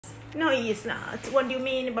No, he is not. What do you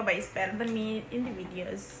mean Baba is better than me in the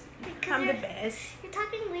videos? Because I'm the best. You're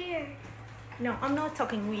talking weird. No, I'm not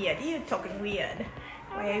talking weird. You're talking weird.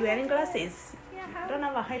 Why are you wearing glasses? Yeah, You don't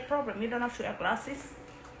have a high problem. You don't have to wear glasses.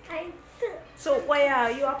 I do. So where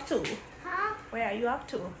are you up to? Huh? Where are you up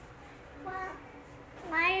to? Well,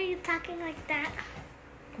 why are you talking like that?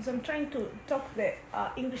 Because I'm trying to talk the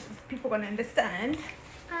English that people can understand.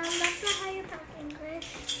 That's not how you talk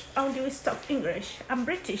English. How do we talk English? I'm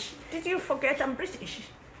British. Did you forget I'm British?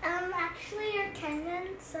 Actually, you're Kenyan,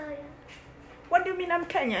 so yeah. What do you mean I'm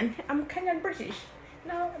Kenyan? I'm Kenyan British.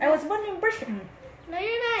 No, I was born in Britain. No,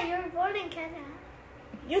 you're not. You were born in Kenya.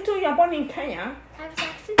 You too, you're born in Kenya. I was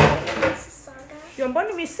actually born in Mississauga. You're born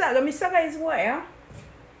in Mississauga. Mississauga is where?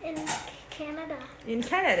 In Canada. In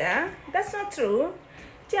Canada? That's not true.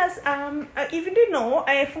 Just if you didn't know,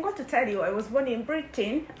 I forgot to tell you, I was born in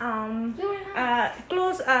Britain. You were not.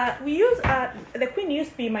 Close. We use the Queen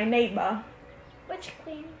used to be my neighbor. Which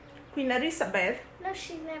queen? Queen Elizabeth. No,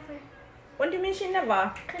 she never. What do you mean she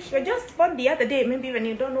never? 'Cause You were just born the other day. Maybe when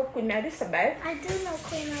you don't know Queen Elizabeth. I do know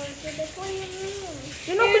Queen Elizabeth. What do you mean?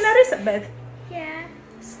 You know Queen Elizabeth? Yeah.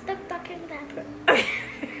 Stop talking that.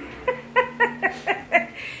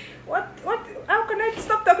 What? How can I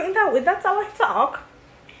stop talking that way? That's how I talk.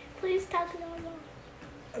 Please talk normal.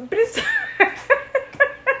 Please.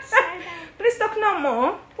 Sorry. Please talk no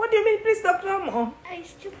more. What do you mean? Please talk no more. I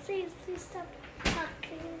should say please stop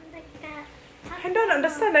talking like that. Talk I don't normal.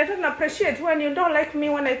 understand. I don't appreciate when you don't like me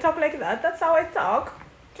when I talk like that. That's how I talk.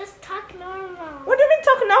 Just talk normal. What do you mean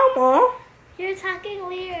talk no more? You're talking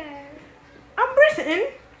weird. I'm Britain.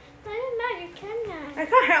 No, you're not. You're Kenyan. I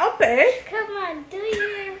can't help it. Come on, do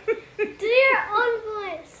your own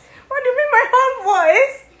voice. What do you mean my own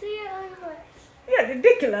voice? Do your own voice. You're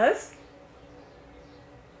ridiculous.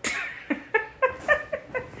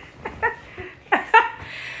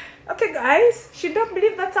 Okay, guys. She don't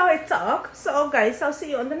believe that's how I talk. So, guys, I'll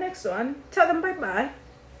see you on the next one. Tell them bye-bye.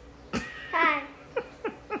 Hi.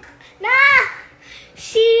 Nah!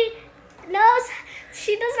 She knows.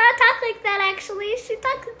 She does not talk like that, actually. She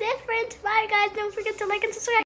talks different. Bye, guys. Don't forget to like and subscribe.